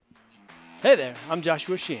Hey there, I'm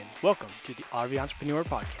Joshua Sheehan. Welcome to the RV Entrepreneur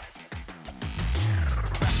Podcast.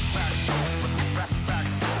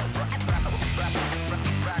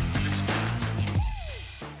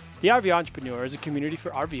 The RV Entrepreneur is a community for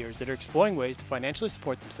RVers that are exploring ways to financially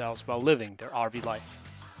support themselves while living their RV life.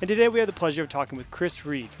 And today we have the pleasure of talking with Chris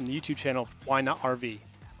Reed from the YouTube channel Why Not RV.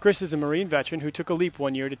 Chris is a Marine veteran who took a leap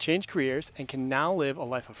one year to change careers and can now live a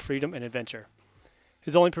life of freedom and adventure.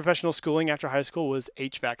 His only professional schooling after high school was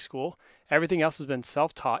HVAC school. Everything else has been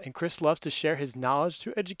self-taught, and Chris loves to share his knowledge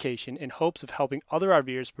through education in hopes of helping other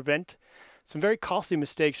RVers prevent some very costly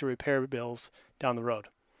mistakes or repair bills down the road.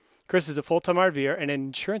 Chris is a full-time RVer and an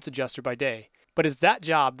insurance adjuster by day, but it's that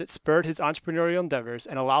job that spurred his entrepreneurial endeavors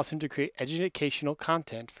and allows him to create educational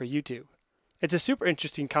content for YouTube. It's a super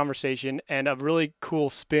interesting conversation and a really cool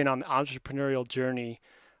spin on the entrepreneurial journey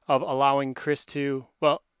of allowing Chris to,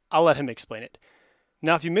 well, I'll let him explain it.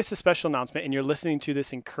 Now, if you missed a special announcement and you're listening to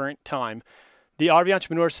this in current time, the RV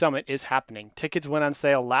Entrepreneur Summit is happening. Tickets went on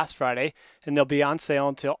sale last Friday, and they'll be on sale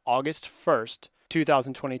until August 1st,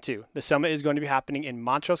 2022. The summit is going to be happening in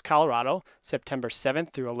Montrose, Colorado, September 7th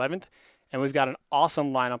through 11th, and we've got an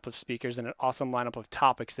awesome lineup of speakers and an awesome lineup of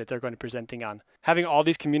topics that they're going to be presenting on. Having all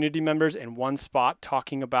these community members in one spot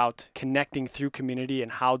talking about connecting through community and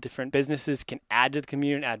how different businesses can add to the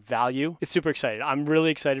community and add value. It's super excited. I'm really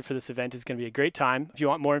excited for this event. It's going to be a great time. If you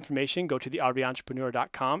want more information, go to the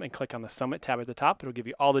RVentrepreneur.com and click on the Summit tab at the top. It'll give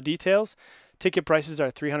you all the details. Ticket prices are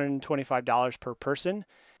 $325 per person.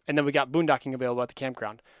 And then we got boondocking available at the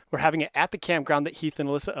campground. We're having it at the campground that Heath and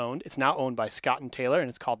Alyssa owned. It's now owned by Scott and Taylor, and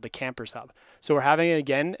it's called the Campers Hub. So we're having it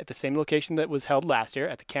again at the same location that was held last year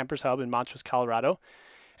at the Campers Hub in Montrose, Colorado.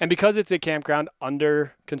 And because it's a campground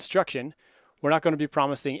under construction, we're not going to be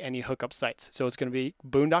promising any hookup sites. So it's going to be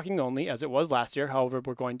boondocking only as it was last year. However,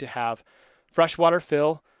 we're going to have freshwater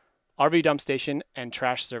fill, RV dump station, and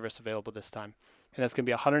trash service available this time. And that's going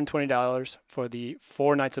to be $120 for the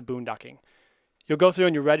 4 nights of boondocking. You'll go through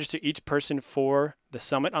and you register each person for the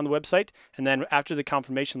summit on the website, and then after the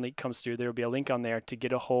confirmation link comes through, there will be a link on there to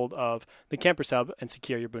get a hold of the Campers Hub and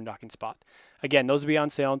secure your boondocking spot. Again, those will be on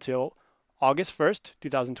sale until August 1st,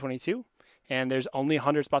 2022, and there's only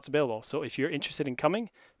 100 spots available. So if you're interested in coming,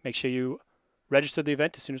 make sure you register the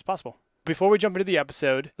event as soon as possible. Before we jump into the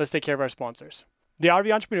episode, let's take care of our sponsors. The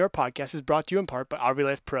RV Entrepreneur Podcast is brought to you in part by RV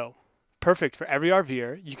Life Pro. Perfect for every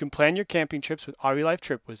RVer, you can plan your camping trips with RV Life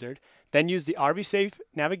Trip Wizard, then use the RV Safe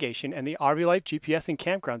navigation and the RV Life GPS and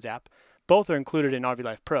Campgrounds app. Both are included in RV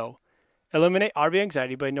Life Pro. Eliminate RV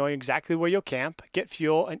anxiety by knowing exactly where you'll camp, get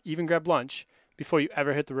fuel, and even grab lunch before you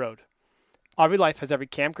ever hit the road. RV Life has every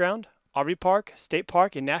campground, RV park, state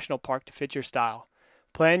park, and national park to fit your style.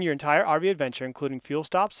 Plan your entire RV adventure, including fuel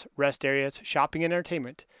stops, rest areas, shopping, and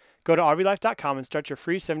entertainment. Go to RVLife.com and start your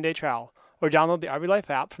free 7-day trial, or download the RV Life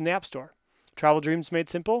app from the App Store. Travel dreams made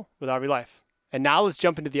simple with RV Life. And now let's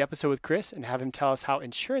jump into the episode with Chris and have him tell us how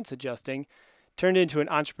insurance adjusting turned into an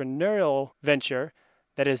entrepreneurial venture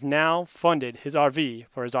that has now funded his RV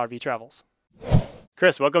for his RV travels.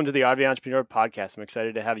 Chris, welcome to the RV Entrepreneur Podcast. I'm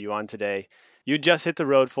excited to have you on today. You just hit the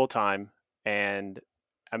road full time, and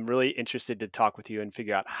I'm really interested to talk with you and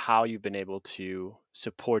figure out how you've been able to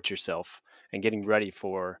support yourself and getting ready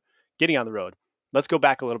for getting on the road. Let's go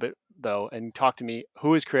back a little bit, though, and talk to me.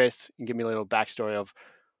 Who is Chris? And give me a little backstory of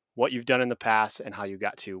what you've done in the past and how you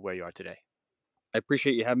got to where you are today. I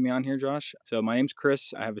appreciate you having me on here, Josh. So my name's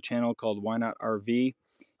Chris. I have a channel called Why Not RV.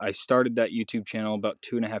 I started that YouTube channel about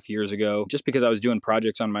 2.5 years ago just because I was doing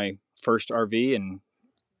projects on my first RV and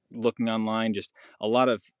looking online. Just a lot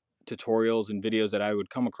of tutorials and videos that I would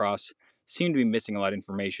come across seemed to be missing a lot of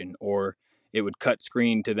information, or it would cut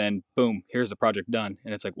screen to then, boom, here's the project done.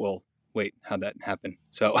 And it's like, well, wait, how'd that happen?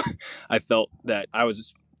 So I felt that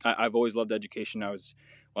I've always loved education. I was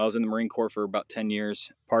in the Marine Corps for about 10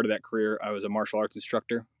 years. Part of that career, I was a martial arts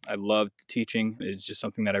instructor. I loved teaching. It's just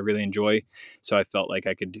something that I really enjoy. So I felt like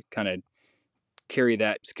I could kind of carry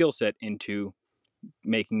that skill set into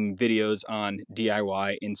making videos on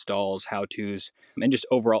DIY installs, how-tos, and just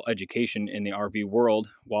overall education in the RV world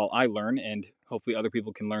while I learn, and hopefully other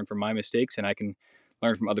people can learn from my mistakes and I can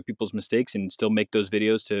learn from other people's mistakes and still make those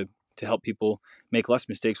videos to help people make less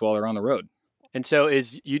mistakes while they're on the road. And so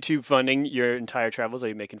is YouTube funding your entire travels? Are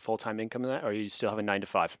you making full-time income in that, or are you still have a 9 to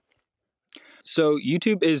 5? So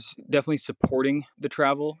YouTube is definitely supporting the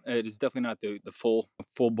travel. It is definitely not the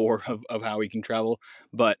full bore of how we can travel,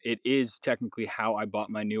 but it is technically how I bought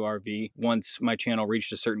my new RV. Once my channel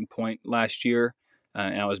reached a certain point last year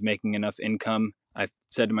and I was making enough income, I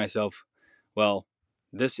said to myself, well,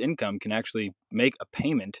 this income can actually make a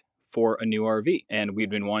payment for a new RV, and we'd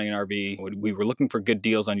been wanting an RV. We were looking for good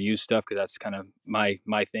deals on used stuff because that's kind of my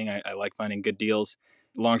thing. I like finding good deals.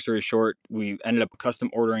 Long story short, we ended up custom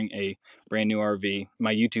ordering a brand new RV.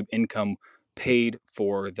 My YouTube income paid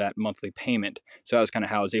for that monthly payment, so that was kind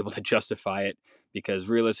of how I was able to justify it, because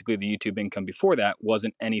realistically the YouTube income before that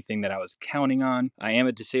wasn't anything that I was counting on. I am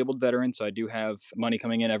a disabled veteran, so I do have money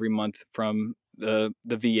coming in every month from the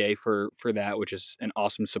VA for that, which is an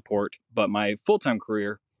awesome support. But my full-time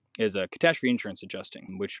career is a catastrophe insurance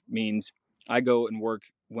adjusting, which means I go and work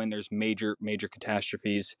when there's major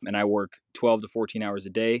catastrophes, and I work 12 to 14 hours a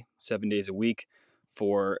day, 7 days a week,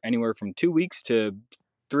 for anywhere from 2 weeks to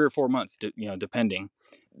 3 or 4 months, depending.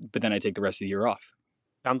 But then I take the rest of the year off.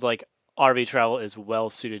 Sounds like RV travel is well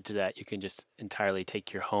suited to that. You can just entirely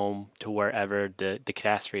take your home to wherever the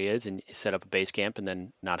catastrophe is and set up a base camp and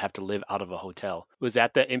then not have to live out of a hotel. Was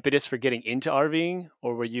that the impetus for getting into RVing,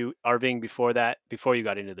 or were you RVing before that, before you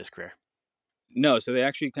got into this career? No, so they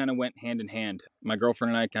actually kind of went hand in hand. My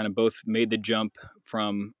girlfriend and I kind of both made the jump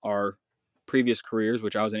from our previous careers,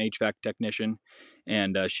 which I was an HVAC technician,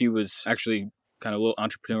 and she was actually kind of a little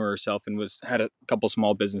entrepreneur herself and had a couple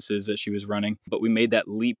small businesses that she was running. But we made that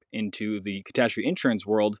leap into the catastrophe insurance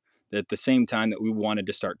world at the same time that we wanted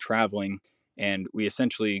to start traveling, and we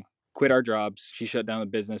essentially quit our jobs. She shut down the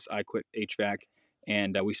business, I quit HVAC,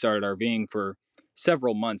 and we started RVing for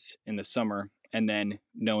several months in the summer, and then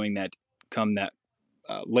knowing that come that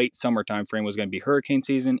late summer time frame was going to be hurricane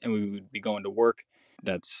season and we would be going to work.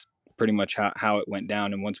 That's pretty much how it went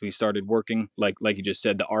down. And once we started working, like you just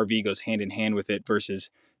said, the RV goes hand in hand with it, versus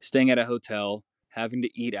staying at a hotel, having to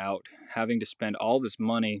eat out, having to spend all this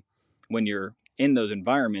money when you're in those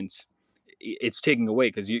environments. It's taking away,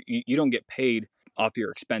 because you don't get paid off your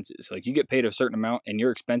expenses. Like, you get paid a certain amount and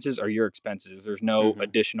your expenses are your expenses. There's no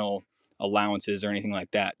additional allowances or anything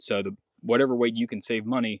like that. So whatever way you can save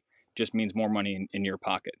money just means more money in your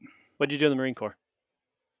pocket. What did you do in the Marine Corps?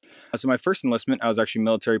 So my first enlistment, I was actually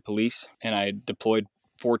military police, and I deployed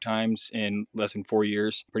 4 times in less than 4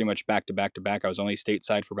 years, pretty much back to back to back. I was only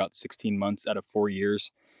stateside for about 16 months out of 4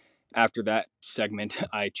 years. After that segment,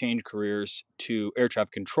 I changed careers to air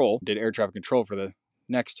traffic control, did air traffic control for the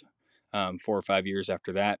next 4 or 5 years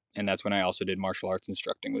after that. And that's when I also did martial arts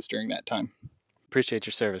instructing, was during that time. Appreciate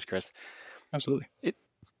your service, Chris. Absolutely.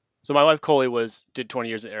 So my wife Coley did 20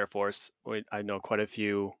 years in the Air Force. I know quite a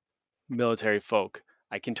few military folk.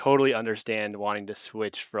 I can totally understand wanting to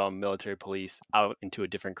switch from military police out into a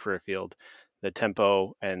different career field. The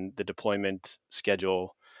tempo and the deployment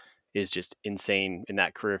schedule is just insane in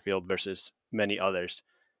that career field versus many others.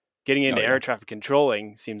 Getting into air traffic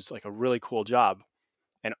controlling seems like a really cool job.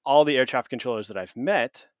 And all the air traffic controllers that I've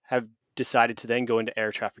met have decided to then go into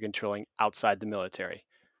air traffic controlling outside the military.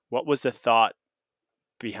 What was the thought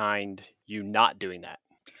behind you not doing that?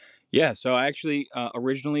 Yeah, so I actually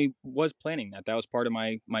originally was planning that. That was part of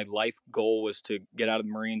my life goal, was to get out of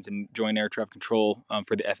the Marines and join air traffic control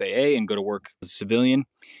for the FAA and go to work as a civilian.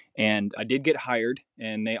 And I did get hired,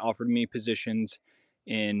 and they offered me positions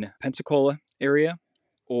in Pensacola area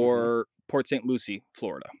or Port St. Lucie,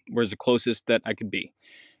 Florida, was the closest that I could be.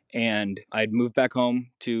 And I'd moved back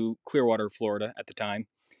home to Clearwater, Florida at the time.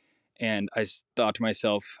 And I thought to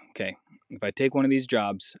myself, okay, if I take one of these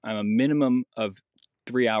jobs, I'm a minimum of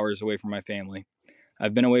 3 hours away from my family.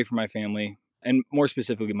 I've been away from my family, and more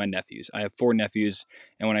specifically my nephews. I have 4 nephews,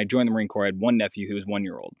 and when I joined the Marine Corps, I had 1 nephew who was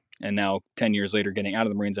 1-year-old. And now 10 years later, getting out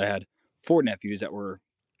of the Marines, I had 4 nephews that were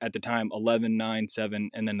at the time 11, 9, 7,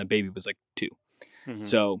 and then the baby was like 2.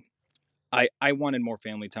 So I wanted more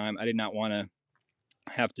family time. I did not want to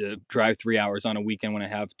have to drive 3 hours on a weekend when I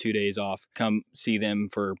have 2 days off, come see them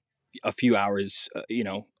for a few hours,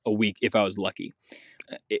 a week if I was lucky.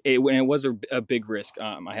 It was a big risk.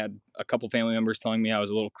 I had a couple family members telling me I was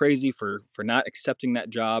a little crazy for not accepting that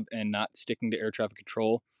job and not sticking to air traffic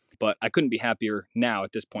control. But I couldn't be happier now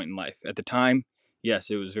at this point in life. At the time, yes,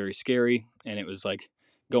 it was very scary. And it was like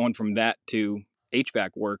going from that to HVAC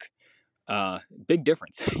work, big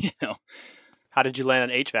difference. How did you land on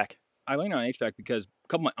HVAC? I landed on HVAC because a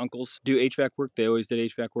couple of my uncles do HVAC work. They always did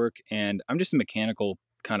HVAC work. And I'm just a mechanical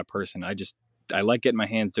kind of person. I like getting my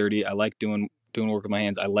hands dirty. I like doing work with my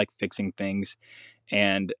hands. I like fixing things.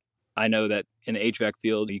 And I know that in the HVAC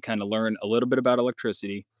field, you kind of learn a little bit about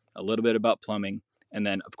electricity, a little bit about plumbing, and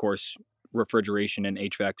then, of course, refrigeration and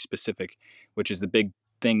HVAC specific, which is the big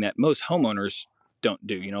thing that most homeowners don't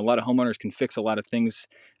do. A lot of homeowners can fix a lot of things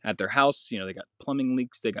at their house. They got plumbing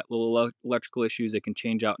leaks, they got little electrical issues, they can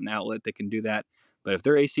change out an outlet, they can do that. But if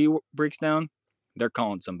their AC breaks down, they're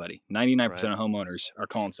calling somebody. 99% of homeowners are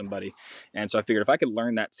calling somebody. And so I figured if I could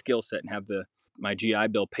learn that skill set and have my GI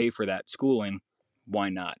Bill pay for that schooling, why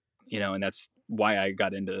not? and that's why I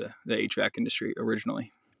got into the HVAC industry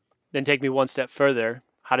originally. Then take me one step further.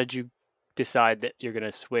 How did you decide that you're going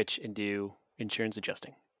to switch and do insurance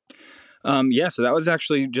adjusting? Yeah, so that was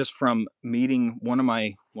actually just from meeting one of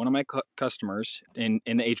my customers in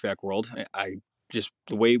the HVAC world. I just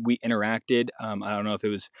the way we interacted. I don't know if it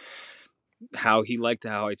was how he liked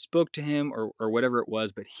how I spoke to him or whatever it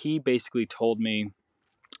was, but he basically told me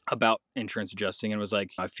about insurance adjusting and was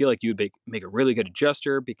like, I feel like you'd make a really good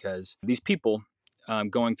adjuster because these people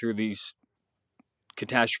going through these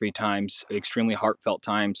catastrophe times, extremely heartfelt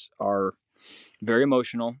times, are very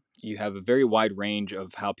emotional. You have a very wide range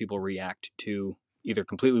of how people react to either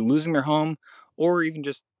completely losing their home or even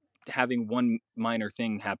just having one minor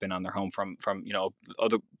thing happen on their home from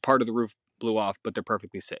other part of the roof blew off, but they're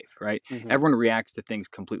perfectly safe, right? Mm-hmm. Everyone reacts to things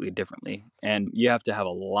completely differently, and you have to have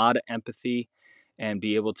a lot of empathy and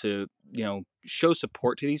be able to show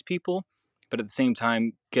support to these people, but at the same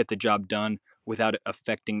time get the job done without it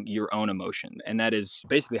affecting your own emotion. And that is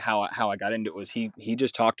basically how I got into it. Was he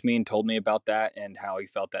just talked to me and told me about that, and how he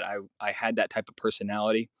felt that I had that type of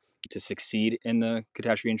personality to succeed in the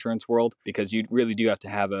catastrophe insurance world, because you really do have to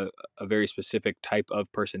have a very specific type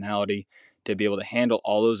of personality to be able to handle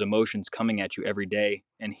all those emotions coming at you every day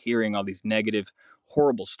and hearing all these negative,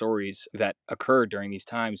 horrible stories that occur during these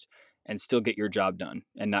times, and still get your job done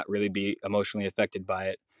and not really be emotionally affected by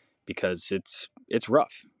it, because it's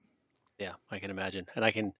rough. Yeah, I can imagine. And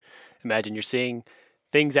I can imagine you're seeing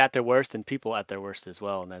things at their worst and people at their worst as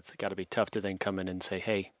well. And that's got to be tough to then come in and say,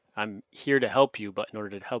 hey, I'm here to help you, but in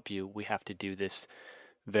order to help you, we have to do this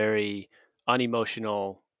very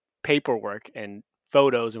unemotional paperwork and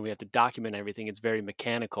photos, and we have to document everything. It's very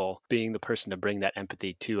mechanical. Being the person to bring that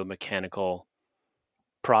empathy to a mechanical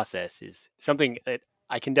process is something that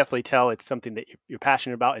I can definitely tell it's something that you're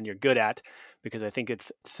passionate about and you're good at, because I think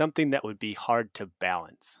it's something that would be hard to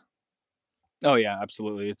balance. Oh yeah,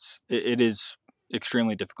 absolutely. It is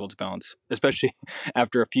extremely difficult to balance, especially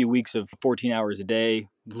after a few weeks of 14 hours a day,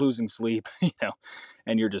 losing sleep,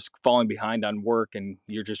 and you're just falling behind on work, and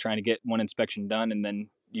you're just trying to get one inspection done, and then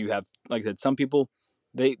you have, like I said, some people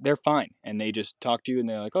they're fine and they just talk to you and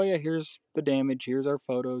they're like, oh yeah, here's the damage, here's our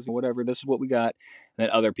photos, whatever, this is what we got. And then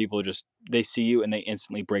other people just, they see you and they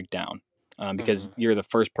instantly break down, because Hmm. you're the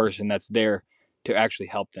first person that's there to actually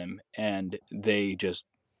help them, and they just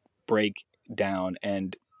break down,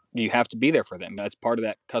 and you have to be there for them. That's part of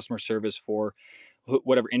that customer service for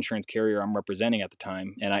whatever insurance carrier I'm representing at the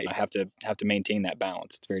time, and I have to maintain that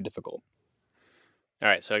balance. It's very difficult. All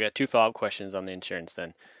right, so I got two follow-up questions on the insurance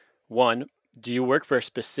then. One, do you work for a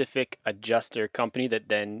specific adjuster company that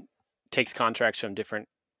then takes contracts from different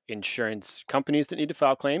insurance companies that need to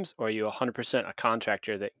file claims, or are you 100% a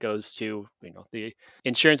contractor that goes to, the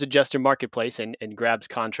insurance adjuster marketplace and grabs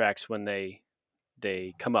contracts when they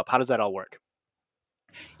come up? How does that all work?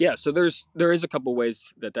 Yeah, so there is a couple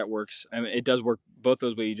ways that works. I mean, it does work both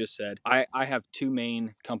those ways you just said. I have two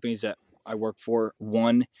main companies that I work for.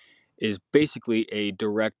 One is basically a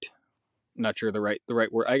direct, not sure the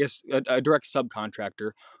right word, I guess, a direct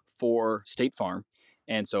subcontractor for State Farm.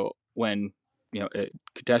 And so when a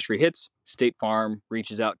catastrophe hits, State Farm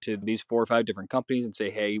reaches out to these 4 or 5 different companies and say,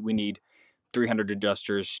 hey, we need 300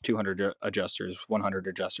 adjusters, 200 adjusters, 100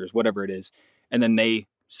 adjusters, whatever it is, and then they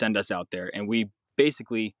send us out there, and we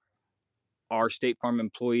basically are State Farm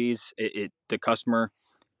employees. The customer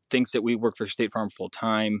thinks that we work for State Farm full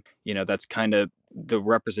time. That's kind of the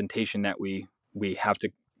representation that we have to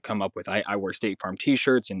come up with. I wear State Farm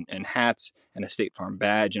t-shirts and hats and a State Farm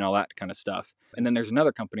badge and all that kind of stuff. And then there's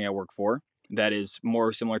another company I work for that is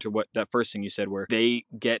more similar to what that first thing you said, where they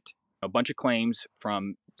get a bunch of claims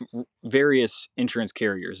from various insurance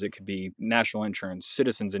carriers. It could be National Insurance,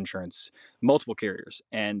 Citizens Insurance, multiple carriers.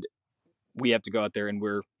 And we have to go out there, and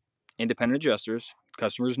we're independent adjusters.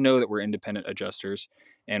 Customers know that we're independent adjusters,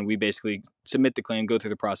 and we basically submit the claim, go through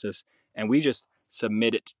the process, and we just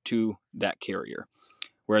submit it to that carrier.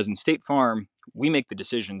 Whereas in State Farm, we make the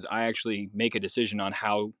decisions. I actually make a decision on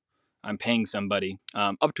how I'm paying somebody,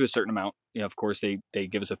 up to a certain amount. Of course, they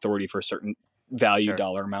give us authority for a certain value Sure.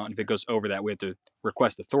 dollar amount. And if it goes over that, we have to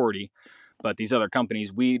request authority. But these other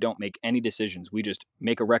companies, we don't make any decisions. We just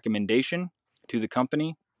make a recommendation to the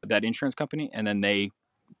company, that insurance company, and then they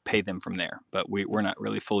pay them from there. But we're not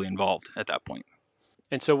really fully involved at that point.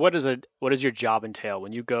 And so what does your job entail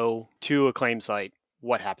when you go to a claim site?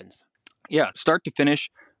 What happens? Yeah, start to finish,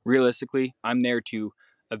 realistically, I'm there to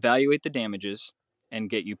evaluate the damages and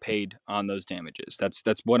get you paid on those damages. That's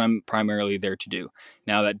what I'm primarily there to do.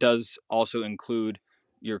 Now, that does also include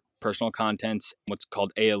your personal contents, what's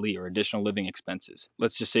called ALE, or additional living expenses.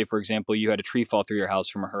 Let's just say, for example, you had a tree fall through your house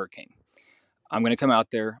from a hurricane. I'm going to come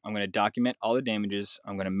out there. I'm going to document all the damages.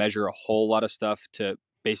 I'm going to measure a whole lot of stuff to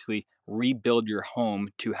basically rebuild your home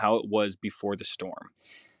to how it was before the storm.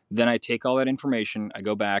 Then I take all that information, I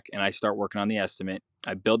go back and I start working on the estimate.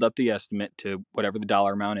 I build up the estimate to whatever the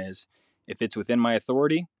dollar amount is. If it's within my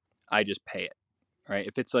authority, I just pay it, right?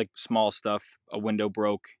 If it's like small stuff, a window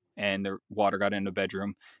broke and the water got into a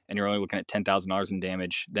bedroom and you're only looking at $10,000 in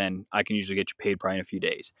damage, then I can usually get you paid probably in a few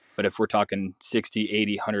days. But if we're talking 60,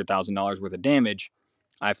 80, $100,000 worth of damage,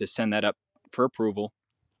 I have to send that up for approval.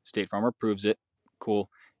 State Farm approves it. Cool.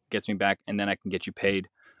 Gets me back. And then I can get you paid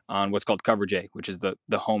on what's called coverage A, which is the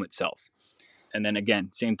home itself. And then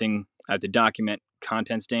again, same thing. I have to document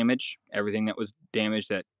contents damage, everything that was damaged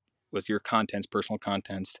that was your contents, personal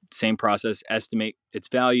contents. Same process, estimate its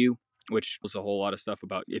value, which was a whole lot of stuff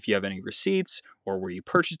about if you have any receipts or where you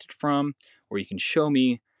purchased it from, or you can show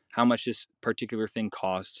me how much this particular thing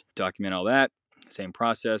costs. Document all that. Same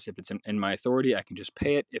process. If it's in my authority, I can just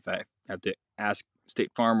pay it. If I have to ask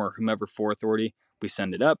State Farm or whomever for authority, we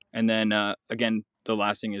send it up. And then again, the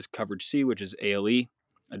last thing is coverage C, which is ALE,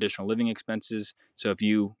 additional living expenses. So if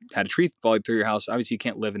you had a tree fall through your house, obviously you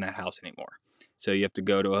can't live in that house anymore. So you have to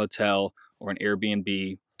go to a hotel or an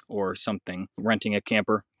Airbnb or something, renting a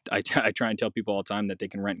camper. I try and tell people all the time that they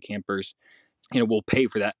can rent campers. We'll pay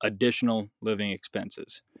for that additional living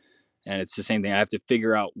expenses. And it's the same thing. I have to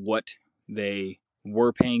figure out what they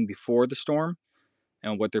were paying before the storm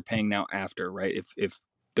and what they're paying now after, right? If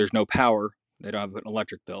there's no power, they don't have an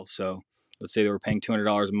electric bill. So let's say they were paying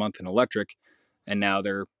 $200 a month in electric, and now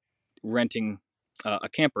they're renting a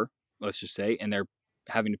camper, let's just say, and they're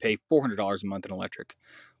having to pay $400 a month in electric.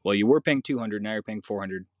 Well, you were paying $200, now you're paying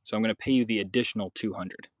 $400. So I'm going to pay you the additional $200.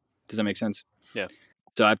 Does that make sense? Yeah.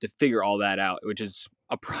 So I have to figure all that out, which is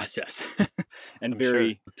a process and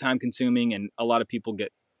very time consuming. And a lot of people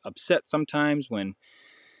get upset sometimes when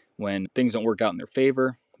things don't work out in their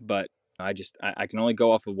favor. But I can only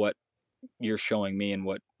go off of what you're showing me and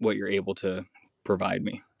what you're able to provide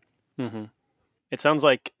me. Mm-hmm. It sounds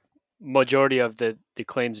like majority of the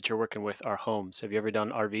claims that you're working with are homes. Have you ever done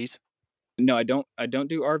RVs? No, I don't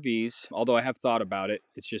do RVs, although I have thought about it.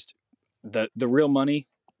 It's just the real money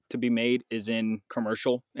to be made is in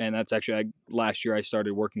commercial. And that's actually, last year I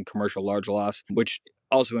started working commercial large loss, which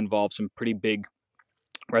also involves some pretty big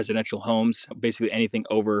residential homes, basically anything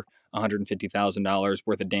over $150,000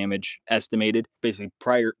 worth of damage estimated. Basically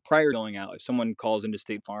prior going out, if someone calls into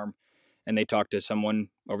State Farm and they talk to someone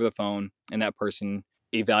over the phone and that person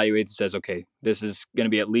evaluates and says, okay, this is going to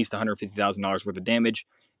be at least $150,000 worth of damage.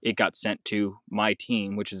 It got sent to my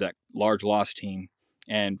team, which is that large loss team.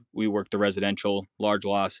 And we work the residential large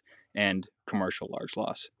loss and commercial large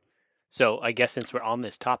loss. So I guess since we're on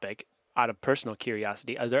this topic, out of personal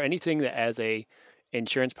curiosity, is there anything that as a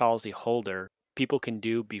insurance policy holder, people can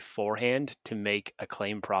do beforehand to make a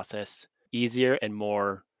claim process easier and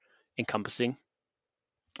more encompassing?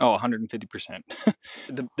 Oh, 150%.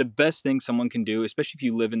 The best thing someone can do, especially if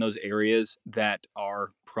you live in those areas that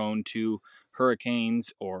are prone to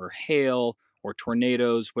hurricanes or hail or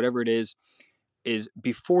tornadoes, whatever it is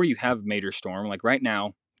before you have a major storm, like right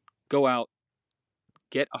now, go out,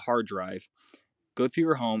 get a hard drive, go through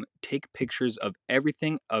your home, take pictures of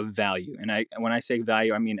everything of value. And when I say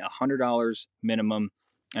value, I mean $100 minimum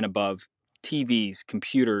and above. TVs,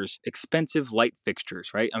 computers, expensive light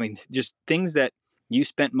fixtures, right? I mean, just things that you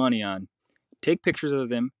spent money on. Take pictures of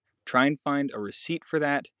them, try and find a receipt for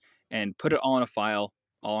that, and put it all in a file,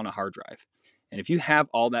 all on a hard drive. And if you have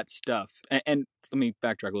all that stuff, and let me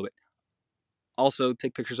backtrack a little bit. Also,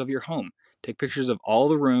 take pictures of your home. Take pictures of all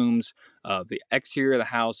the rooms, of the exterior of the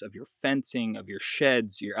house, of your fencing, of your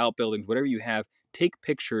sheds, your outbuildings, whatever you have. Take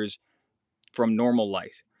pictures from normal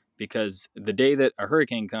life, because the day that a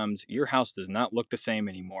hurricane comes, your house does not look the same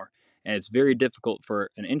anymore. And it's very difficult for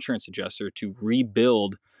an insurance adjuster to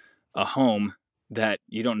rebuild a home that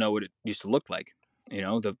you don't know what it used to look like.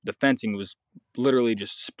 The fencing was literally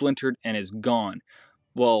just splintered and is gone.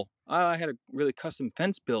 Well, I had a really custom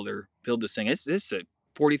fence builder build this thing. This is a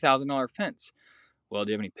 $40,000 fence. Well,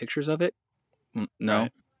 do you have any pictures of it? No.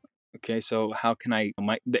 Right. Okay, so how can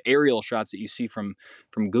the aerial shots that you see from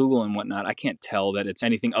Google and whatnot, I can't tell that it's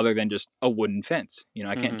anything other than just a wooden fence.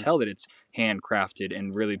 I can't tell that it's handcrafted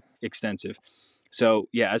and really extensive. So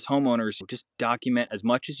yeah, as homeowners, just document as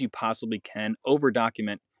much as you possibly can, over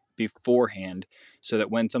document beforehand, so that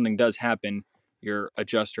when something does happen, your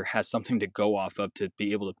adjuster has something to go off of to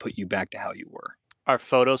be able to put you back to how you were. Are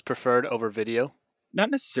photos preferred over video? Not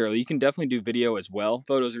necessarily. You can definitely do video as well.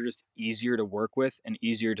 Photos are just easier to work with and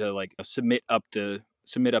easier to submit up the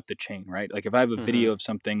chain, right? Like if I have a video of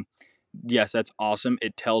something, yes, that's awesome.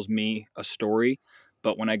 It tells me a story.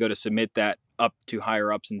 But when I go to submit that up to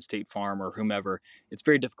higher ups in State Farm or whomever, it's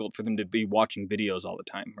very difficult for them to be watching videos all the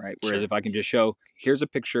time, right? Whereas Sure. if I can just show, here's a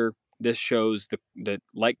picture, this shows the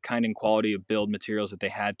like, kind, and quality of build materials that they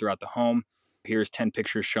had throughout the home. Here's 10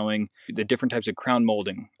 pictures showing the different types of crown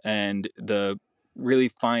molding and the really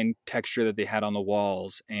fine texture that they had on the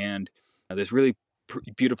walls, and this really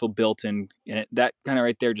beautiful built-in, and that kind of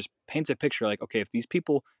right there just paints a picture like, okay, if these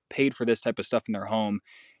people paid for this type of stuff in their home,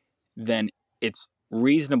 then it's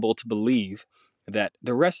reasonable to believe that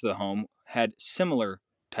the rest of the home had similar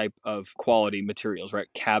type of quality materials, right?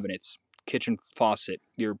 Cabinets, kitchen faucet,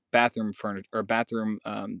 your bathroom furniture or bathroom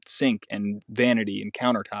sink and vanity and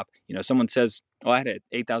countertop. Someone says, "Oh, I had an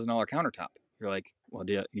 $8,000 countertop." You're like, "Well,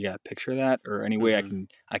 do you got a picture of that, or any way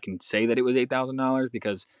I can say that it was $8,000?"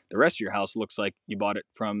 Because the rest of your house looks like you bought it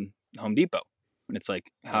from Home Depot. And it's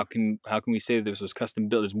like, Yeah. how can we say that this was custom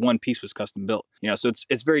built? This one piece was custom built, so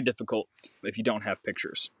it's very difficult if you don't have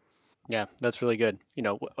pictures. Yeah, that's really good.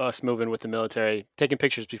 Us moving with the military, taking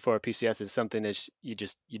pictures before a PCS is something that you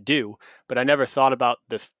do. But I never thought about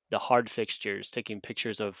the hard fixtures, taking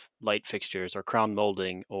pictures of light fixtures or crown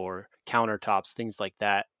molding or countertops, things like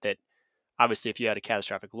that. That obviously, if you had a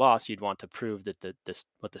catastrophic loss, you'd want to prove that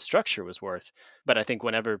what the structure was worth. But I think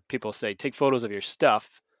whenever people say take photos of your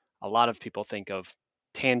stuff, a lot of people think of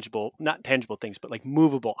not tangible things, but like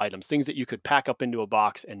movable items, things that you could pack up into a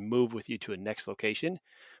box and move with you to a next location.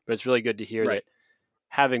 But it's really good to hear Right. that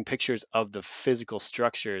having pictures of the physical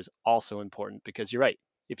structure is also important, because you're right.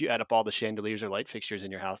 If you add up all the chandeliers or light fixtures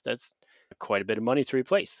in your house, that's quite a bit of money to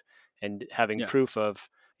replace. And having Yeah. proof of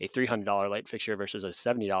a $300 light fixture versus a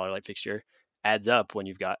 $70 light fixture adds up when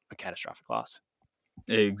you've got a catastrophic loss.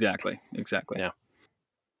 Exactly. Yeah.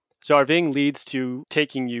 So RVing leads to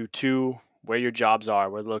taking you to where your jobs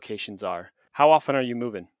are, where the locations are. How often are you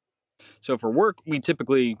moving? So for work, we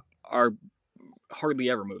typically are hardly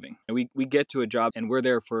ever moving. And we get to a job and we're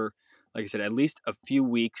there for, like I said, at least a few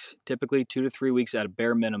weeks, typically 2 to 3 weeks at a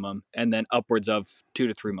bare minimum, and then upwards of 2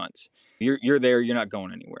 to 3 months. You're there, you're not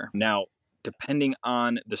going anywhere. Now, depending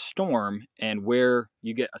on the storm and where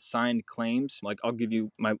you get assigned claims, like I'll give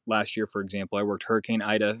you my last year, for example, I worked Hurricane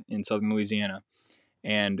Ida in southern Louisiana.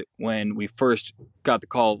 And when we first got the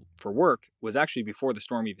call for work was actually before the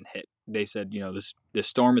storm even hit. They said, this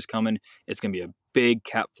storm is coming. It's going to be a big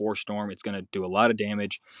Cat 4 storm. It's going to do a lot of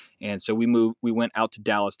damage. And so we went out to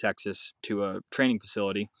Dallas, Texas to a training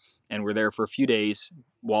facility, and we're there for a few days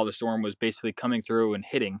while the storm was basically coming through and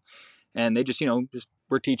hitting. And they just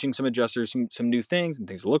we're teaching some adjusters some new things and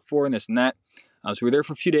things to look for and this and that. So we're there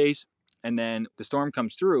for a few days, and then the storm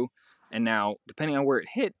comes through. And now, depending on where it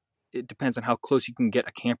hit, it depends on how close you can get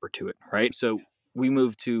a camper to it, right? So we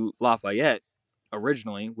moved to Lafayette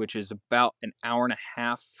originally, which is about an hour and a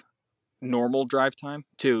half normal drive time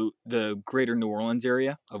to the greater New Orleans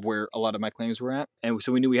area of where a lot of my claims were at. And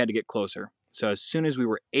so we knew we had to get closer. So as soon as we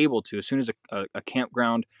were able to, as soon as a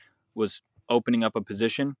campground was opening up a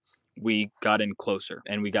position, we got in closer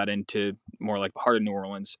and we got into more like the heart of New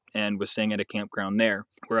Orleans and was staying at a campground there.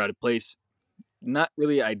 We're at a place, not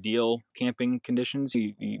really ideal camping conditions.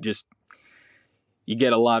 You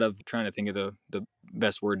get a lot of, trying to think of the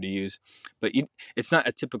best word to use, but it's not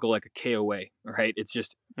a typical like a KOA, right? It's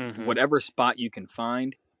just whatever spot you can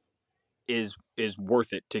find is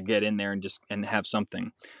worth it to get in there and have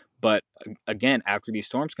something. But again, after these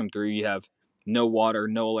storms come through, you have no water,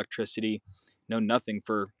 no electricity, no nothing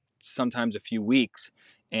for sometimes a few weeks.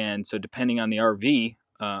 And so depending on the RV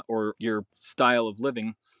or your style of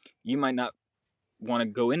living, you might not want to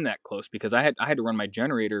go in that close, because I had to run my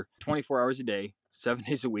generator 24 hours a day, 7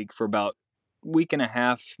 days a week for about week and a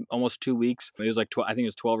half, almost 2 weeks. It was like I think it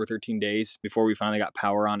was 12 or 13 days before we finally got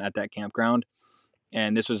power on at that campground.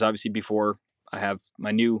 And this was obviously before I have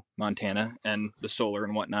my new Montana and the solar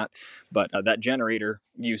and whatnot. But that generator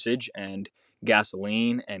usage and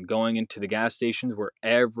gasoline and going into the gas stations where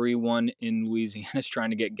everyone in Louisiana is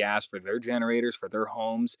trying to get gas for their generators, for their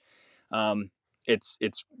homes.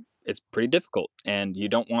 It's pretty difficult, and you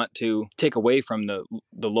don't want to take away from the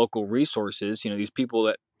local resources. These people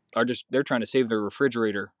that they're trying to save their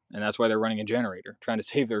refrigerator, and that's why they're running a generator, trying to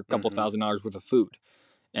save their couple $1,000s worth of food.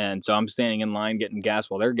 And so I'm standing in line getting gas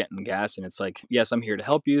while they're getting gas, and it's like, yes, I'm here to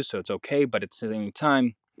help you, so it's okay, but at the same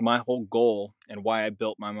time, my whole goal and why I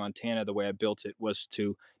built my Montana the way I built it was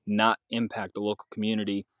to not impact the local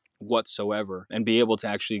community whatsoever and be able to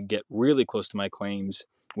actually get really close to my claims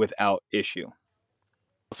without issue.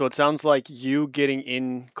 So it sounds like you getting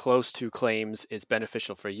in close to claims is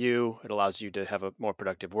beneficial for you. It allows you to have a more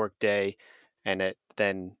productive work day, and it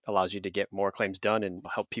then allows you to get more claims done and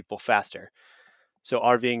help people faster. So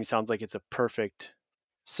RVing sounds like it's a perfect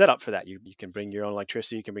set up for that. You can bring your own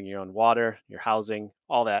electricity, you can bring your own water, your housing,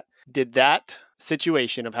 all that. Did that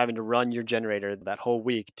situation of having to run your generator that whole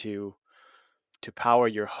week to power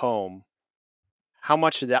your home, how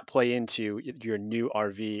much did that play into your new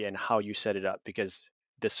RV and how you set it up? Because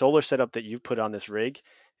the solar setup that you've put on this rig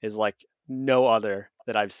is like no other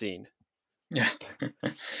that I've seen. Yeah.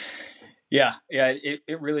 Yeah.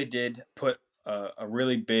 It really did put a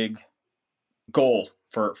really big goal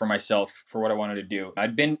for myself for what I wanted to do.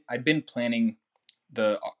 I'd been planning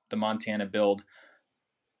the Montana build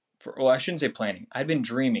for, well, I shouldn't say planning. I'd been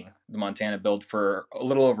dreaming the Montana build for a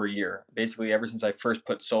little over a year, basically ever since I first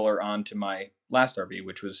put solar onto my last RV,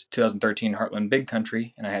 which was 2013 Heartland Big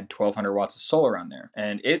Country, and I had 1,200 watts of solar on there,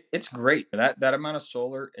 and it's great. That amount of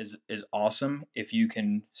solar is awesome if you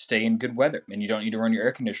can stay in good weather and you don't need to run your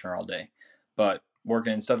air conditioner all day. But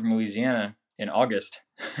working in southern Louisiana in August,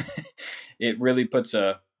 it really puts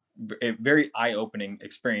a very eye-opening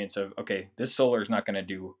experience of, okay, this solar is not going to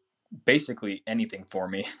do basically anything for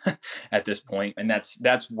me at this point. And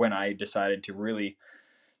that's when I decided to really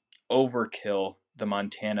overkill the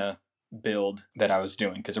Montana build that I was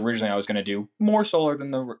doing, because originally I was going to do more solar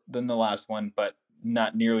than the last one, but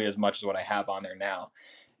not nearly as much as what I have on there now.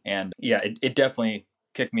 And yeah, it definitely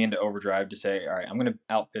kicked me into overdrive to say, all right, I'm going to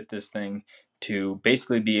outfit this thing to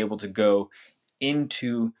basically be able to go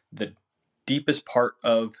into the deepest part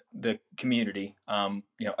of the community,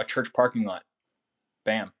 a church parking lot.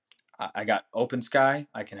 Bam. I got open sky,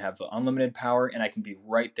 I can have unlimited power, and I can be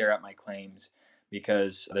right there at my claims.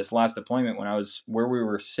 Because this last deployment, when I was where we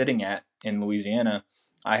were sitting at in Louisiana,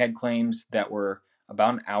 I had claims that were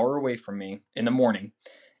about an hour away from me in the morning.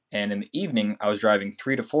 And in the evening, I was driving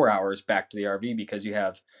 3 to 4 hours back to the RV, because you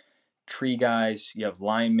have tree guys, you have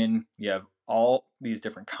linemen, you have all these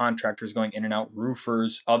different contractors going in and out,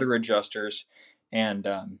 roofers, other adjusters, and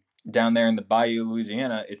down there in the Bayou,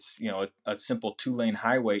 Louisiana, it's a simple 2-lane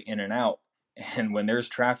highway in and out. And when there's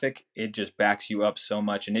traffic, it just backs you up so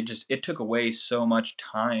much, and it took away so much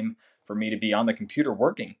time for me to be on the computer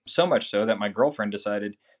working. So much so that my girlfriend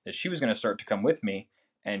decided that she was going to start to come with me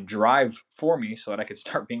and drive for me so that I could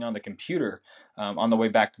start being on the computer on the way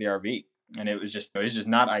back to the RV. And it was just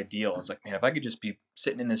not ideal. I was like, man, if I could just be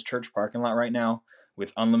sitting in this church parking lot right now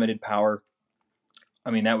with unlimited power, I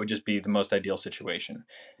mean, that would just be the most ideal situation.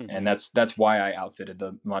 Mm-hmm. And that's why I outfitted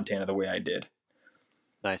the Montana the way I did.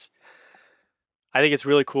 Nice. I think it's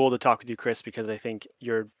really cool to talk with you, Chris, because I think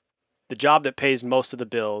the job that pays most of the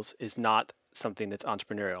bills is not something that's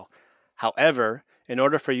entrepreneurial. However, in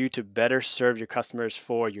order for you to better serve your customers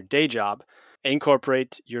for your day job,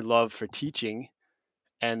 incorporate your love for teaching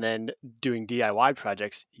and then doing DIY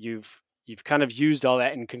projects, you've kind of used all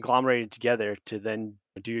that and conglomerated together to then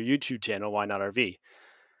do your YouTube channel, Why Not RV.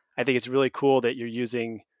 I think it's really cool that you're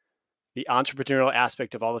using the entrepreneurial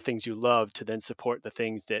aspect of all the things you love to then support the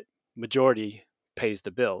things that majority pays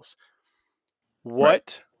the bills. Right.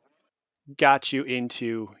 What got you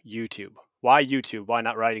into YouTube? Why YouTube? Why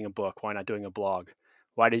not writing a book? Why not doing a blog?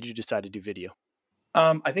 Why did you decide to do video?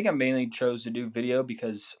 I think I mainly chose to do video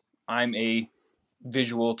because I'm a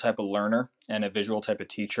visual type of learner and a visual type of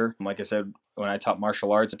teacher. Like I said, when I taught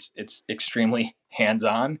martial arts, it's extremely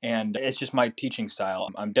hands-on, and it's just my teaching style.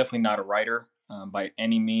 I'm definitely not a writer by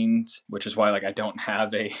any means, which is why I don't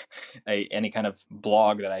have a any kind of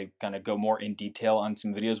blog that I kind of go more in detail on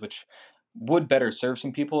some videos, which would better serve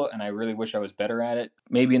some people, and I really wish I was better at it.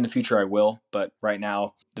 Maybe in the future I will, but right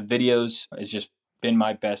now the videos has just been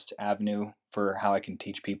my best avenue for how I can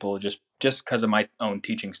teach people, just because of my own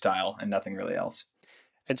teaching style and nothing really else.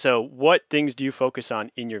 And so, what things do you focus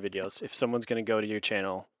on in your videos? If someone's going to go to your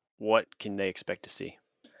channel, what can they expect to see?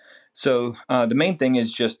 So the main thing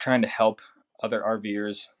is just trying to help other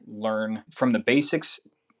RVers learn from the basics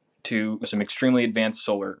to some extremely advanced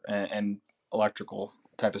solar and electrical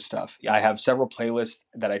type of stuff. I have several playlists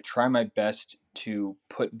that I try my best to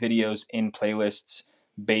put videos in playlists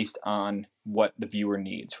based on what the viewer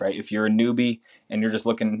needs, right? If you're a newbie and you're just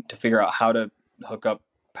looking to figure out how to hook up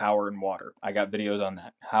power and water, I got videos on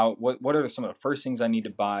that. What are some of the first things I need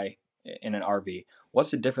to buy in an RV?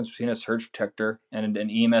 What's the difference between a surge protector and an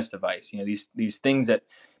EMS device? These things that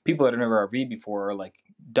people that have never RV'd before are like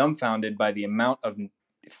dumbfounded by the amount of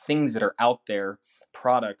things that are out there,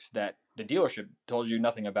 products that the dealership told you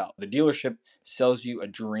nothing about. The dealership sells you a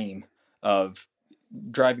dream of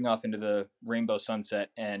driving off into the rainbow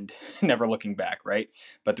sunset and never looking back, right?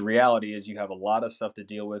 But the reality is you have a lot of stuff to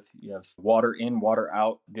deal with. You have water in, water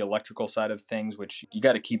out, the electrical side of things, which you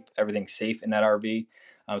got to keep everything safe in that RV.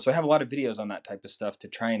 So I have a lot of videos on that type of stuff to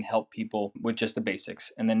try and help people with just the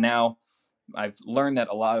basics. And then now I've learned that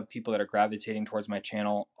a lot of people that are gravitating towards my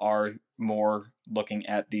channel are more looking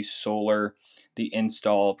at the solar, the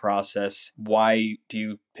install process. Why do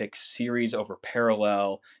you pick series over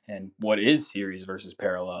parallel? And what is series versus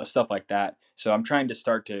parallel? Stuff like that. So I'm trying to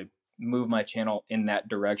start to move my channel in that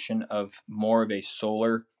direction of more of a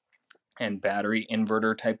solar and battery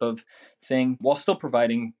inverter type of thing, while still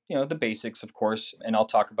providing, the basics, of course. And I'll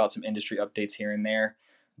talk about some industry updates here and there.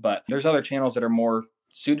 But there's other channels that are more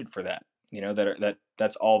suited for that,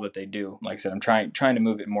 that's all that they do. Like I said, I'm trying to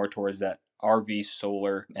move it more towards that RV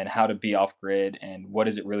solar and how to be off grid and what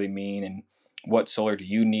does it really mean, and what solar do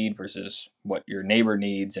you need versus what your neighbor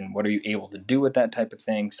needs, and what are you able to do with that type of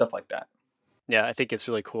thing, stuff like that. Yeah, I think it's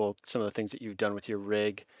really cool. Some of the things that you've done with your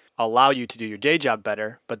rig allow you to do your day job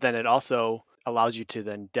better, but then it also allows you to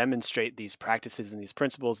then demonstrate these practices and these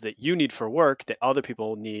principles that you need for work that other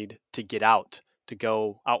people need to get out, to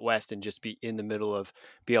go out west and just be in the middle of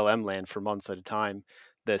BLM land for months at a time.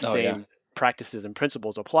 The Oh yeah. same practices and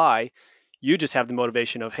principles apply. You just have the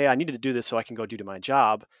motivation of, hey, I needed to do this so I can go do my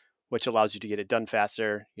job, which allows you to get it done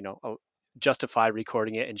faster, justify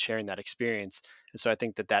recording it and sharing that experience. And so I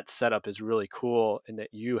think that setup is really cool, and that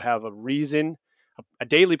you have a reason, a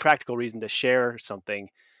daily practical reason to share something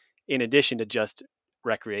in addition to just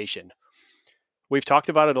recreation. We've talked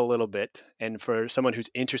about it a little bit, and for someone who's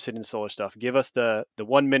interested in solar stuff, give us the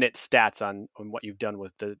 1 minute stats on what you've done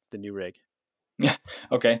with the new rig. Yeah.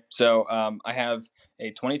 Okay. So I have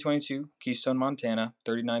a 2022 Keystone Montana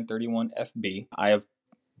 3931 FB. I have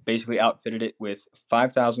basically outfitted it with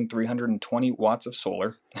 5,320 watts of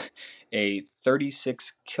solar, a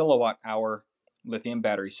 36 kilowatt hour lithium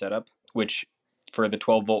battery setup, which for the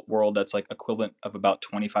 12 volt world, that's like equivalent of about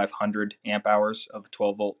 2,500 amp hours of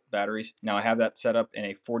 12 volt batteries. Now I have that set up in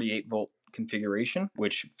a 48 volt configuration,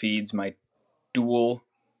 which feeds my dual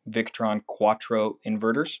Victron Quattro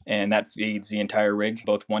inverters, and that feeds the entire rig,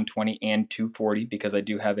 both 120 and 240, because I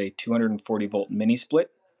do have a 240 volt mini split,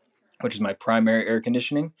 which is my primary air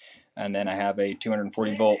conditioning. And then I have a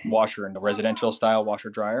 240 volt washer and a residential style washer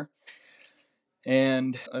dryer.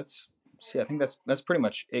 And let's see, I think that's pretty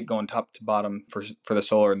much it going top to bottom for the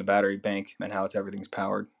solar and the battery bank and how everything's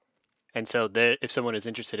powered. And so if someone is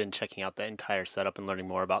interested in checking out that entire setup and learning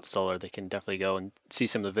more about solar, they can definitely go and see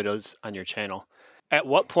some of the videos on your channel. At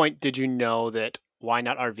what point did you know that Why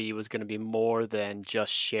Not RV was going to be more than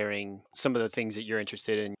just sharing some of the things that you're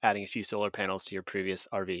interested in, adding a few solar panels to your previous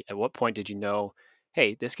RV? At what point did you know,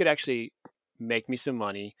 hey, this could actually make me some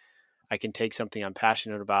money? I can take something I'm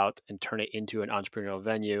passionate about and turn it into an entrepreneurial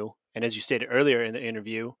venue. And as you stated earlier in the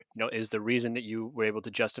interview, is the reason that you were able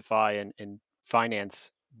to justify and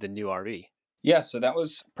finance the new RV. Yeah, so that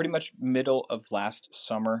was pretty much middle of last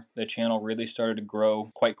summer. The channel really started to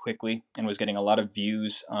grow quite quickly and was getting a lot of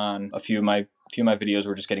views on a few of my videos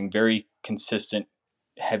were just getting very consistent,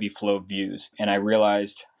 heavy flow views. And I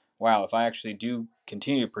realized, wow, if I actually do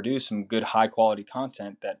continue to produce some good high quality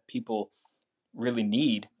content that people really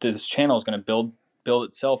need, this channel is going to build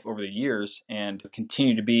itself over the years and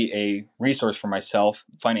continue to be a resource for myself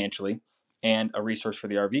financially and a resource for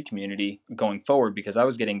the RV community going forward, because I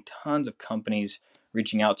was getting tons of companies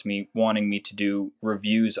reaching out to me wanting me to do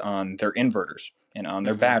reviews on their inverters and on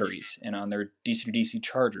their batteries and on their DC to DC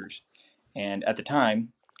chargers. And at the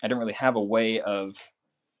time, I didn't really have a way of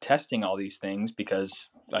testing all these things because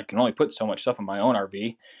I can only put so much stuff on my own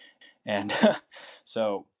RV. And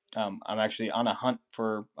so I'm actually on a hunt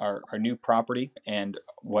for our new property. And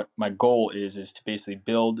what my goal is to basically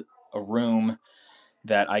build a room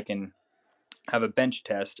that I can have a bench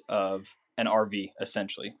test of an RV,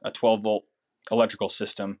 essentially a 12 volt electrical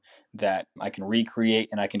system that I can recreate,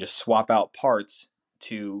 and I can just swap out parts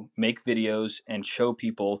to make videos and show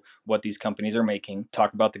people what these companies are making,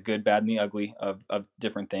 talk about the good, bad, and the ugly of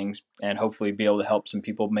different things, and hopefully be able to help some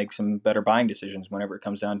people make some better buying decisions whenever it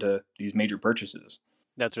comes down to these major purchases.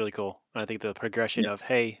 That's really cool. I think the progression of,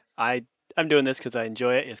 hey, I'm doing this because I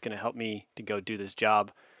enjoy it. It's going to help me to go do this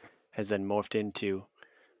job, has then morphed into,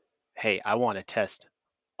 hey, I want to test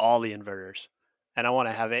all the inverters, and I want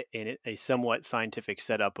to have it in a somewhat scientific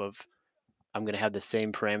setup of, I'm going to have the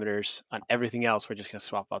same parameters on everything else. We're just going to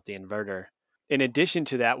swap out the inverter. In addition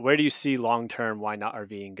to that, where do you see long-term Why Not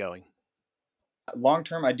RVing going? Long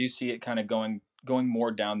term, I do see it kind of going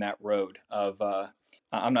more down that road of.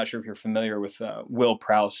 I'm not sure if you're familiar with Will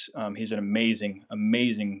Prouse. He's an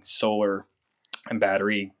amazing solar and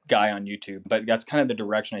battery guy on YouTube. But that's kind of the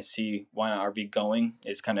direction I see Why Not RV going.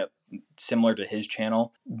 Is kind of similar to his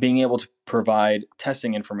channel, being able to provide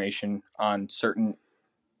testing information on certain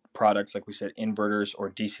products, like we said, inverters or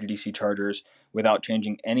DC to DC chargers, without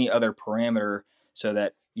changing any other parameter so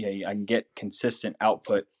that I can get consistent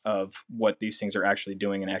output of what these things are actually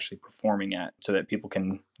doing and actually performing at, so that people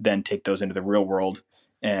can then take those into the real world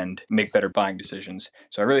and make better buying decisions.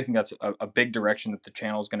 So I really think that's a big direction that the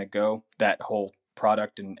channel is going to go, that whole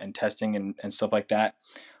product and testing and stuff like that,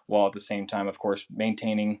 while at the same time, of course,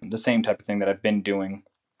 maintaining the same type of thing that I've been doing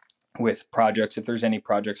with projects. If there's any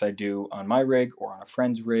projects I do on my rig or on a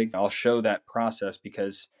friend's rig, I'll show that process,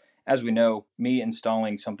 because as we know, me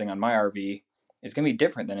installing something on my RV is going to be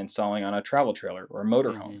different than installing on a travel trailer or a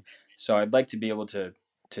motorhome. So I'd like to be able to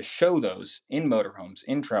show those in motorhomes,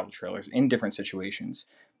 in travel trailers, in different situations,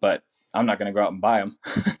 but I'm not going to go out and buy them.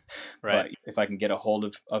 Right. But if I can get a hold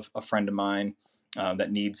of a friend of mine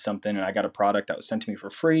that needs something, and I got a product that was sent to me for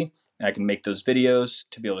free, and I can make those videos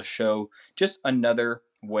to be able to show just another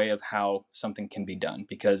way of how something can be done.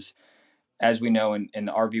 Because as we know, in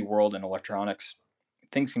the RV world and electronics,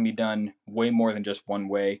 things can be done way more than just one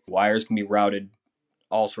way. Wires can be routed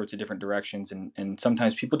all sorts of different directions, and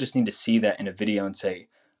sometimes people just need to see that in a video and say,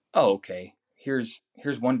 oh, okay, here's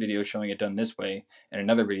one video showing it done this way and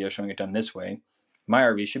another video showing it done this way. My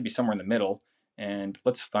RV should be somewhere in the middle, and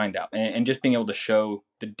let's find out. And just being able to show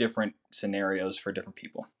the different scenarios for different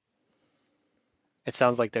people. It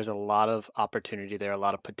sounds like there's a lot of opportunity there, a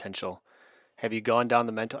lot of potential. Have you gone down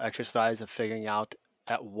the mental exercise of figuring out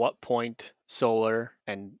at what point solar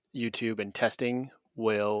and YouTube and testing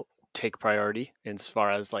will take priority as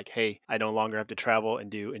far as like, hey, I no longer have to travel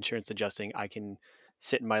and do insurance adjusting. I can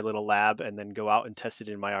sit in my little lab and then go out and test it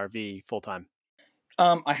in my RV full time?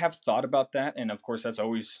 I have thought about that, and of course, that's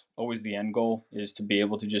always the end goal, is to be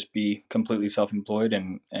able to just be completely self-employed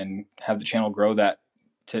and have the channel grow that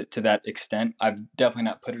to that extent. I've definitely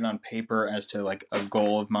not put it on paper as to like a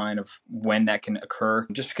goal of mine of when that can occur,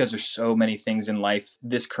 just because there's so many things in life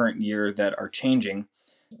this current year that are changing.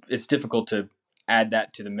 It's difficult to add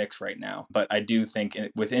that to the mix right now, but I do think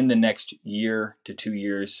within the next year to 2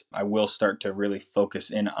 years, I will start to really focus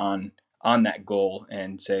in on that goal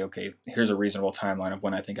and say, okay, here's a reasonable timeline of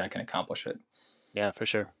when I think I can accomplish it. Yeah, for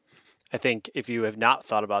sure. I think if you have not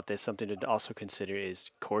thought about this, something to also consider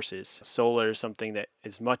is courses. Solar is something that,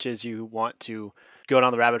 as much as you want to go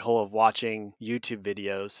down the rabbit hole of watching YouTube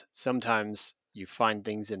videos, sometimes you find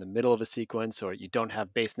things in the middle of a sequence, or you don't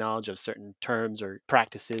have base knowledge of certain terms or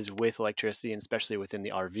practices with electricity, and especially within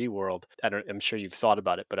the RV world. I'm sure you've thought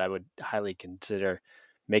about it, but I would highly consider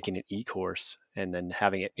making an e-course and then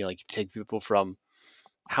having it, like, take people from,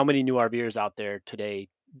 how many new RVers out there today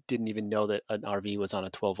didn't even know that an RV was on a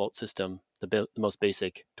 12-volt system, the most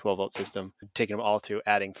basic 12-volt system, taking them all through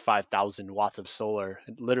adding 5,000 watts of solar,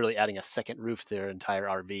 literally adding a second roof to their entire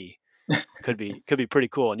RV. Could be pretty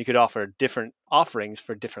cool. And you could offer different offerings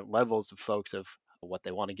for different levels of folks of what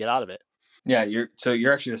they want to get out of it. Yeah, you're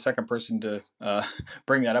actually the second person to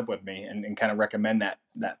bring that up with me and kind of recommend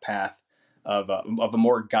that path of a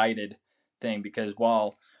more guided thing, because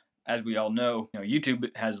while, as we all know,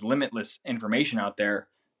 YouTube has limitless information out there,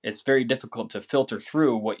 it's very difficult to filter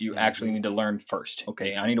through what you actually need to learn first.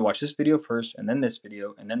 Okay, I need to watch this video first, and then this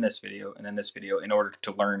video, and then this video, and then this video in order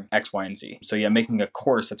to learn X, Y, and Z. So yeah, making a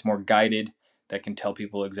course that's more guided, that can tell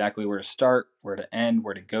people exactly where to start, where to end,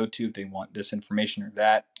 where to go to if they want this information or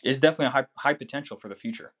that, is definitely a high potential for the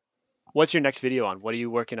future. What's your next video on? What are you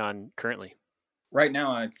working on currently? Right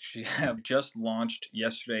now, I actually have just launched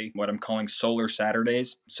yesterday what I'm calling Solar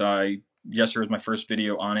Saturdays. So yesterday was my first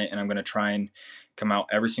video on it, and I'm going to try and come out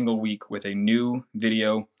every single week with a new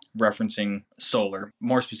video referencing solar.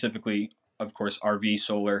 More specifically, of course, RV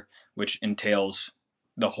solar, which entails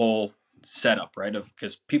the whole setup, right?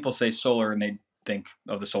 Because people say solar and they think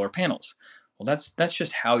of the solar panels. Well, that's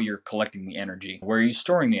just how you're collecting the energy. Where are you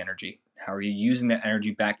storing the energy? How are you using that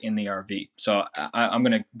energy back in the RV? So I'm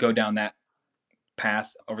going to go down that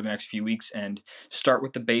path over the next few weeks and start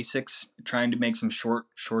with the basics, trying to make some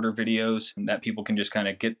shorter videos that people can just kind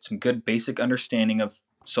of get some good basic understanding of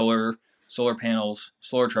solar panels,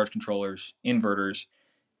 solar charge controllers, inverters,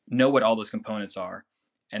 know what all those components are.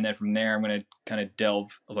 And then from there, I'm going to kind of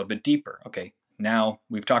delve a little bit deeper. Okay, now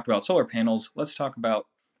we've talked about solar panels. Let's talk about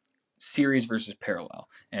series versus parallel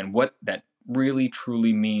and what that really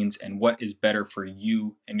truly means and what is better for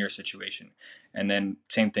you and your situation. And then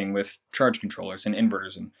same thing with charge controllers and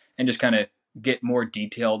inverters, and just kind of get more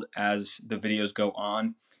detailed as the videos go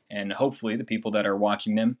on. And hopefully the people that are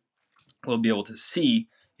watching them will be able to see,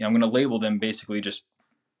 I'm going to label them basically just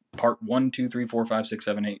part 1, 2, 3, 4, 5, 6,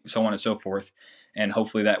 7, 8, so on and so forth. And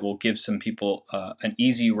hopefully that will give some people an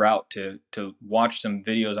easy route to watch some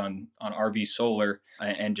videos on RV solar,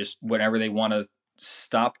 and just whenever they want to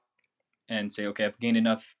stop and say, okay, I've gained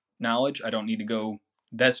enough knowledge, I don't need to go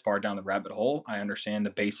this far down the rabbit hole, I understand the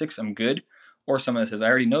basics, I'm good. Or someone that says, I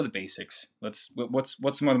already know the basics. What's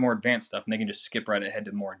some of the more advanced stuff? And they can just skip right ahead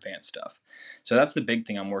to the more advanced stuff. So that's the big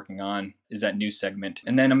thing I'm working on, is that new segment.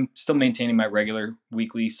 And then I'm still maintaining my regular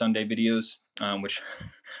weekly Sunday videos, which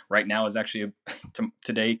right now is actually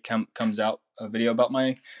today comes out a video about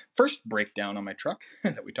my first breakdown on my truck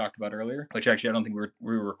that we talked about earlier, which actually I don't think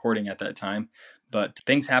we were recording at that time. But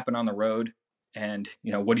things happen on the road. And,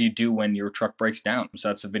 what do you do when your truck breaks down? So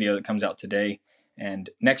that's a video that comes out today. And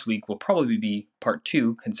next week will probably be part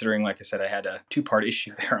 2, considering, like I said, I had a 2-part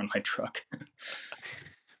issue there on my truck.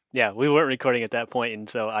 Yeah, we weren't recording at that point, and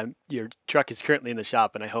so your truck is currently in the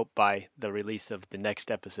shop, and I hope by the release of the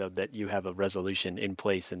next episode that you have a resolution in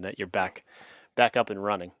place and that you're back up and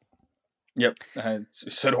running. Yep,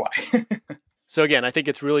 so do I. So again, I think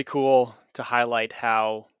it's really cool to highlight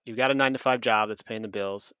how you've got a 9-to-5 job that's paying the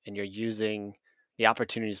bills, and you're using the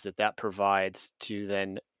opportunities that provides to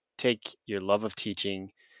then take your love of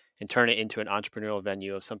teaching and turn it into an entrepreneurial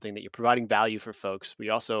venue of something that you're providing value for folks, but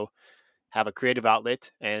you also have a creative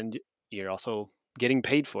outlet and you're also getting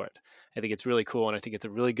paid for it. I think it's really cool. And I think it's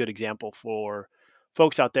a really good example for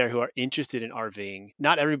folks out there who are interested in RVing.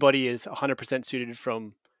 Not everybody is 100% suited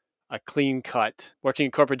from a clean cut, working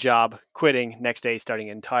a corporate job, quitting, next day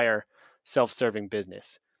starting an entire self-serving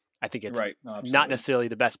business. I think it's not necessarily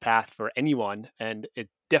the best path for anyone. And it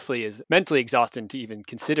definitely is mentally exhausting to even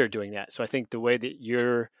consider doing that. So I think the way that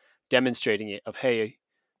you're demonstrating it of, hey,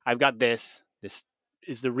 I've got this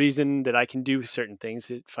is the reason that I can do certain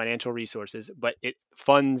things, financial resources, but it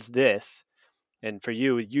funds this. And for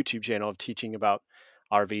you, a YouTube channel of teaching about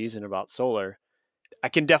RVs and about solar, I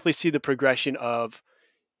can definitely see the progression of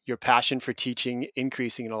your passion for teaching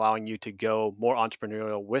increasing and allowing you to go more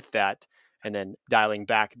entrepreneurial with that, and then dialing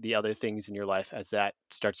back the other things in your life as that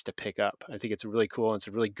starts to pick up. I think it's really cool. And it's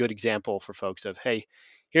a really good example for folks of, hey,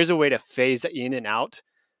 here's a way to phase in and out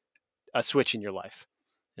a switch in your life.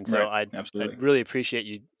 And so I'd really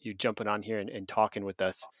appreciate you jumping on here and talking with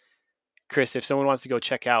us. Chris, if someone wants to go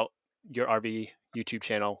check out your RV YouTube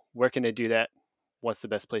channel, where can they do that? What's the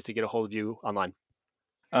best place to get a hold of you online?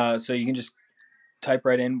 So you can just type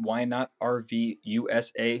right in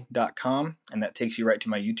whynotrvusa.com, and that takes you right to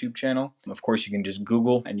my YouTube channel. Of course, you can just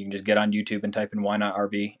Google and you can just get on YouTube and type in Why Not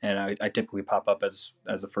RV, and I typically pop up as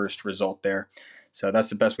the first result there. So that's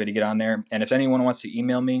the best way to get on there. And if anyone wants to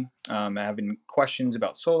email me, having questions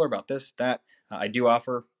about solar, about this, that, I do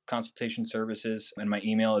offer consultation services, and my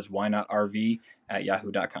email is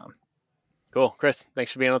whynotrv@yahoo.com. Cool. Chris,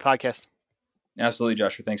 thanks for being on the podcast. Absolutely,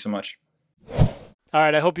 Joshua. Thanks so much. All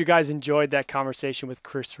right, I hope you guys enjoyed that conversation with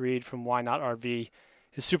Chris Reed from Why Not RV.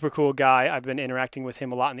 He's a super cool guy. I've been interacting with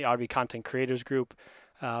him a lot in the RV Content Creators group,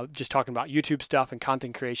 just talking about YouTube stuff and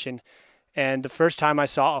content creation. And the first time I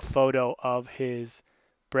saw a photo of his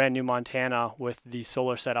brand new Montana with the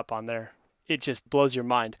solar setup on there, it just blows your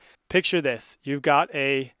mind. Picture this. You've got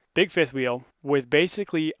a big fifth wheel with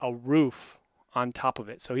basically a roof on top of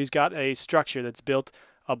it. So he's got a structure that's built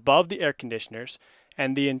above the air conditioners,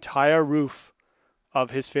 and the entire roof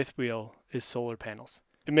of his fifth wheel is solar panels.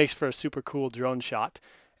 It makes for a super cool drone shot.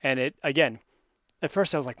 And it, again, at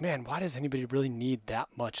first I was like, man, why does anybody really need that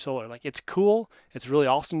much solar? Like, it's cool. It's really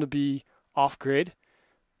awesome to be off grid.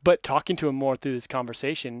 But talking to him more through this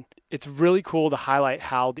conversation, it's really cool to highlight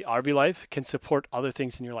how the RV life can support other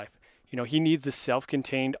things in your life. He needs a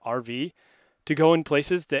self-contained RV to go in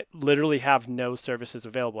places that literally have no services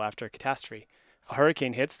available after a catastrophe. A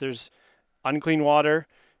hurricane hits, there's unclean water,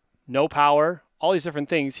 no power, all these different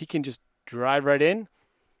things. He can just drive right in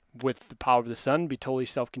with the power of the sun, be totally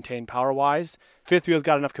self-contained power-wise. Fifth wheel's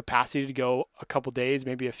got enough capacity to go a couple days,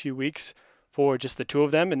 maybe a few weeks for just the two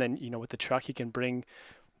of them. And then, with the truck, he can bring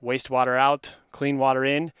wastewater out, clean water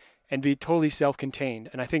in, and be totally self-contained.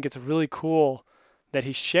 And I think it's really cool that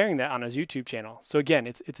he's sharing that on his YouTube channel. So again,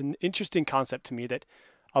 it's an interesting concept to me that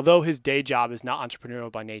although his day job is not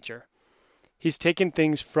entrepreneurial by nature, he's taken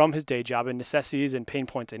things from his day job and necessities and pain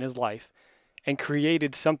points in his life and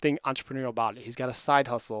created something entrepreneurial about it. He's got a side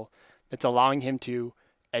hustle that's allowing him to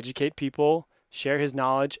educate people, share his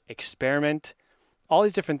knowledge, experiment, all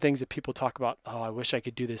these different things that people talk about. Oh, I wish I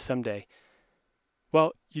could do this someday.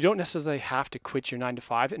 Well, you don't necessarily have to quit your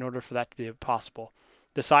 9-to-5 in order for that to be possible.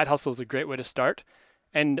 The side hustle is a great way to start.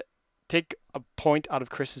 And take a point out of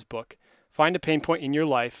Chris's book. Find a pain point in your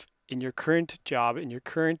life, in your current job, in your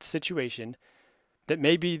current situation, that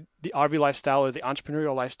maybe the RV lifestyle or the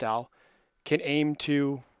entrepreneurial lifestyle can aim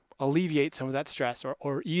to alleviate some of that stress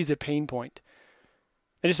or ease a pain point.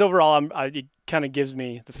 And just overall, it kind of gives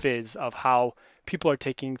me the fizz of how people are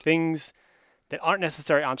taking things that aren't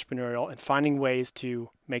necessarily entrepreneurial and finding ways to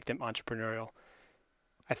make them entrepreneurial.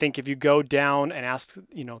 I think if you go down and ask,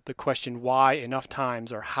 the question why enough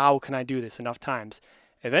times, or how can I do this enough times,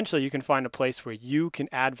 eventually you can find a place where you can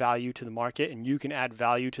add value to the market and you can add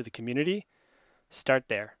value to the community. Start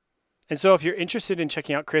there. And so if you're interested in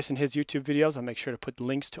checking out Chris and his YouTube videos, I'll make sure to put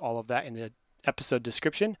links to all of that in the episode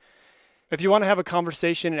description. If you want to have a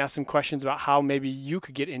conversation and ask some questions about how maybe you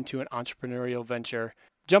could get into an entrepreneurial venture,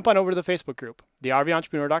 jump on over to the Facebook group. The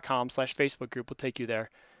RVentrepreneur.com/Facebook group will take you there.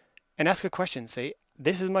 And ask a question. Say,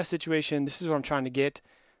 this is my situation. This is what I'm trying to get.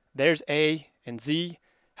 There's A and Z.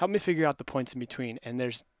 Help me figure out the points in between. And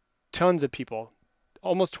there's tons of people,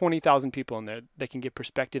 almost 20,000 people in there that can get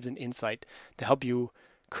perspectives and insight to help you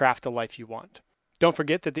craft the life you want. Don't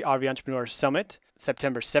forget that the RV Entrepreneur Summit,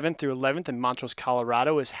 September 7th through 11th in Montrose,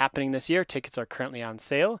 Colorado, is happening this year. Tickets are currently on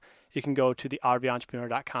sale. You can go to the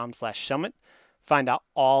RVentrepreneur.com/summit, find out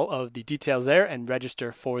all of the details there, and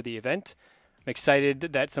register for the event. I'm excited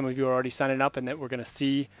that some of you are already signing up and that we're going to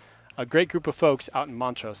see a great group of folks out in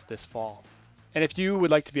Montrose this fall. And if you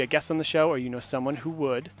would like to be a guest on the show, or you know someone who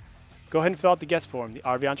would, go ahead and fill out the guest form, the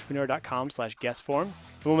RVentrepreneur.com/guest form,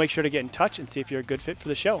 and we'll make sure to get in touch and see if you're a good fit for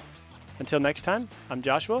the show. Until next time, I'm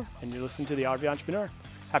Joshua, and you're listening to the RV Entrepreneur.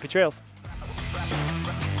 Happy trails.